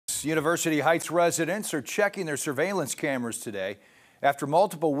Heights. University Heights residents are checking their surveillance cameras today after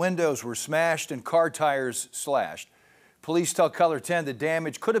multiple windows were smashed and car tires slashed. Police tell KOLR 10 the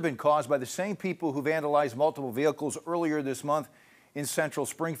damage could have been caused by the same people who vandalized multiple vehicles earlier this month in central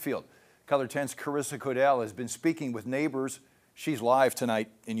Springfield. KOLR 10's Carissa Codell has been speaking with neighbors. She's live tonight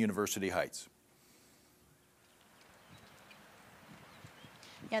in University Heights.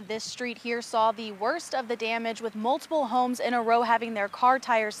 Yeah, this street here saw the worst of the damage, with multiple homes in a row having their car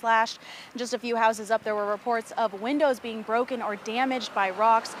tires slashed. Just a few houses up, there were reports of windows being broken or damaged by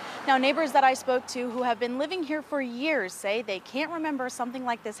rocks. Now, neighbors that I spoke to who have been living here for years say they can't remember something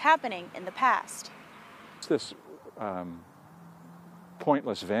like this happening in the past. This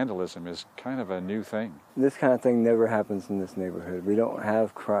pointless vandalism is kind of a new thing. This kind of thing never happens in this neighborhood. We don't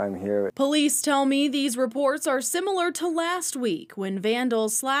have crime here. Police tell me these reports are similar to last week when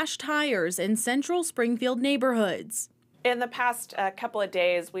vandals slashed tires in central Springfield neighborhoods. In the past couple of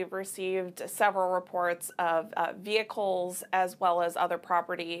days, we've received several reports of vehicles as well as other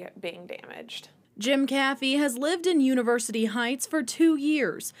property being damaged. Jim Caffey has lived in University Heights for 2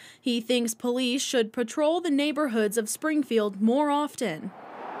 years. He thinks police should patrol the neighborhoods of Springfield more often.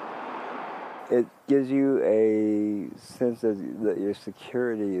 It gives you a sense that your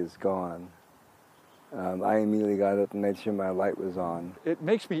security is gone. I immediately got up and made sure my light was on. It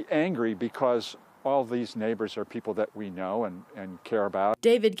makes me angry because all these neighbors are people that we know and care about.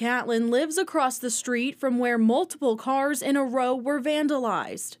 David Catlin lives across the street from where multiple cars in a row were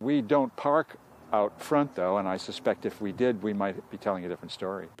vandalized. We don't park out front, though, and I suspect if we did, we might be telling a different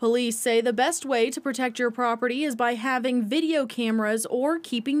story. Police say the best way to protect your property is by having video cameras or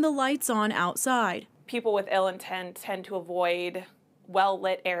keeping the lights on outside. People with ill intent tend to avoid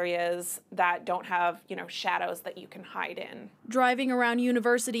well-lit areas that don't have, shadows that you can hide in. Driving around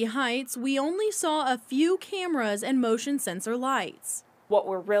University Heights, we only saw a few cameras and motion sensor lights. What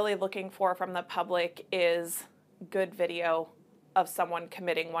we're really looking for from the public is good video of someone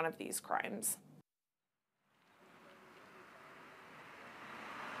committing one of these crimes.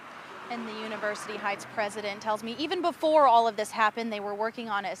 And the University Heights president tells me even before all of this happened, they were working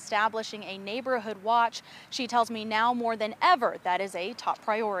on establishing a neighborhood watch. She tells me now more than ever that is a top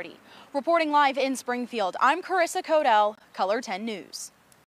priority. Reporting live in Springfield, I'm Carissa Codell, KOLR 10 News.